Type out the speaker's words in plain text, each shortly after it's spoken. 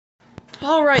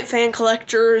Alright, fan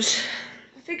collectors.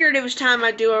 I figured it was time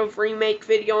I'd do a remake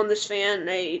video on this fan,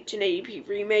 a 1080p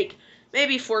remake.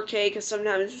 Maybe 4K, because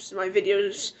sometimes my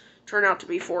videos turn out to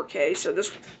be 4K, so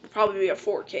this will probably be a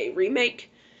 4K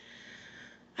remake.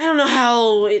 I don't know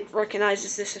how it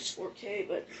recognizes this as 4K,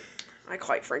 but I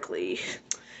quite frankly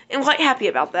am quite happy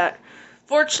about that.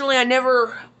 Fortunately, I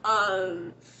never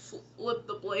flipped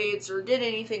the blades or did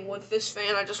anything with this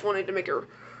fan. I just wanted to make a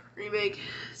remake.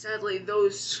 Sadly,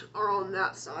 those are on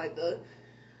that side, the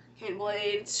cane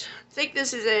blades. I think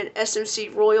this is an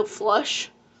SMC Royal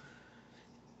Flush.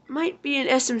 Might be an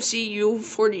SMC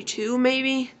U42,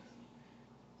 maybe?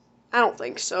 I don't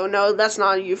think so. No, that's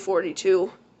not a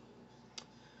U42.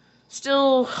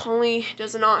 Still, only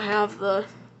does not have the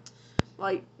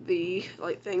light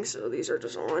thing, so these are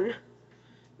just on.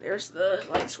 There's the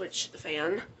light switch, the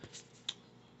fan.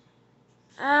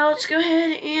 Let's go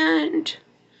ahead and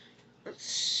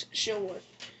let's show what it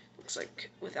looks like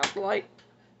without the light.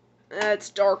 It's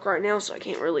dark right now, so I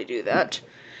can't really do that.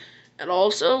 And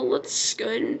also, let's go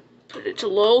ahead and put it to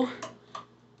low.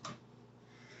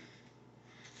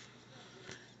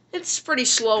 It's pretty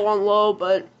slow on low,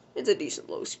 but it's a decent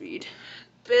low speed.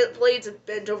 Blades have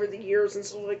bent over the years and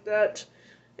stuff like that.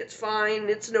 It's fine.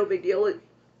 It's no big deal. It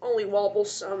only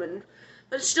wobbles some,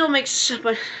 but it still makes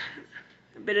a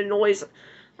bit of noise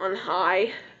on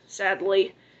high,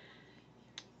 sadly.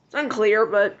 It's unclear,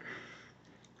 but...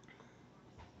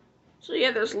 So yeah,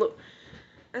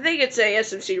 I think it's a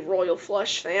SMC Royal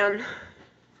Flush fan.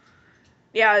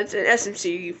 Yeah, it's an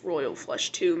SMC Royal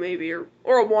Flush 2, maybe, or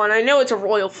a 1. I know it's a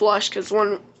Royal Flush, because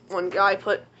one guy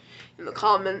put in the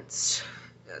comments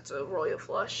that's a Royal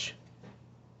Flush.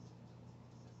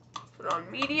 Put it on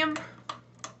medium.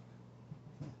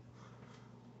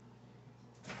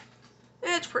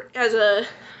 It's as a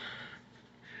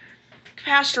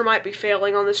capacitor might be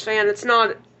failing on this fan. It's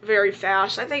not very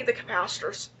fast. I think the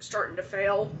capacitor's starting to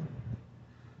fail.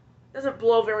 Doesn't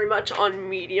blow very much on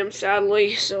medium,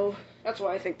 sadly, so that's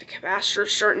why I think the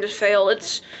capacitor's starting to fail.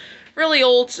 It's really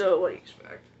old, so what do you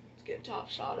expect? Let's get a top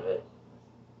shot of it.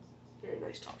 Very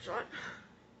nice top shot.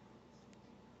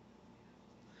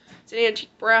 It's an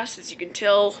antique brass, as you can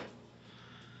tell.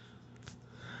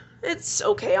 It's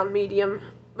okay on medium,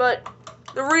 but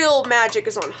the real magic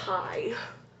is on high.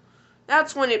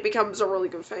 That's when it becomes a really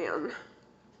good fan.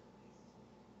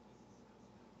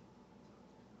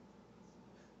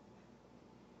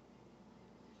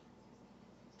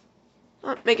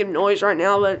 Not making noise right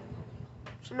now, but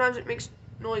sometimes it makes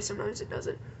noise, sometimes it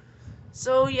doesn't.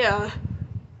 So yeah,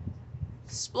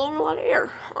 it's blowing a lot of air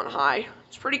on high.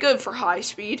 It's pretty good for high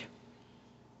speed.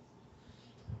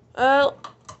 Let's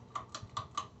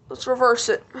reverse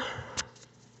it.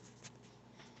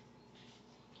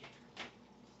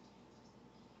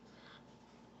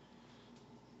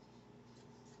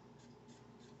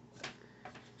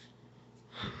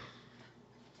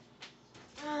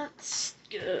 Let's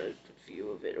get a view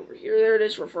of it over here. There it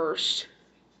is, reversed.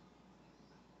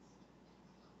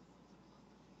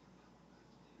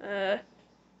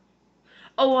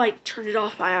 Oh, I turned it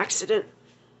off by accident.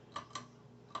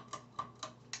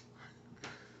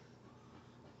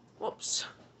 Whoops.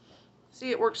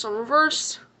 See, it works on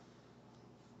reverse.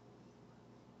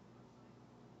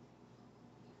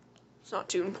 It's not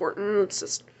too important. Let's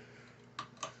just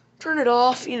turn it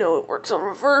off. You know, it works on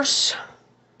reverse.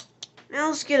 Now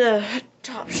let's get a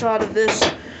top shot of this.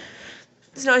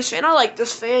 It's a nice fan. I like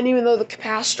this fan, even though the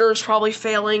capacitor is probably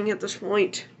failing at this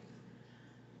point.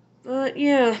 But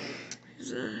yeah,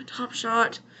 here's a top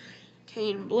shot.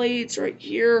 Cane blades right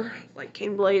here, like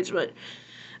cane blades, but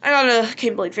I got a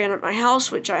cane blade fan at my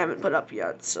house, which I haven't put up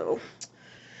yet, so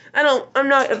I'm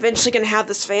not eventually gonna have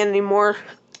this fan anymore.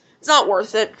 It's not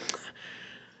worth it.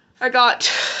 I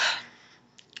got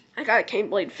a cane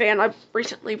blade fan I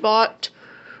recently bought.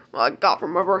 Well, I got for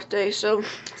my birthday, so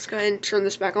let's go ahead and turn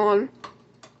this back on.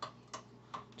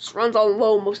 Just runs on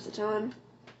low most of the time.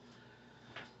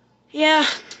 Yeah,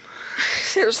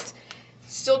 there's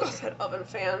still got that oven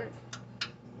fan.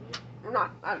 Or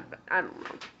not, I don't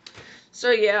know.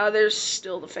 So yeah, there's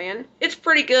still the fan. It's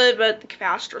pretty good, but the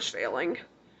capacitor's failing.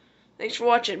 Thanks for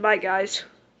watching. Bye, guys.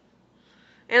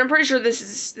 And I'm pretty sure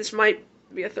this might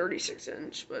be a 36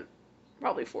 inch, but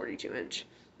probably 42 inch.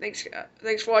 Thanks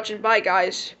for watching. Bye,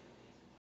 guys.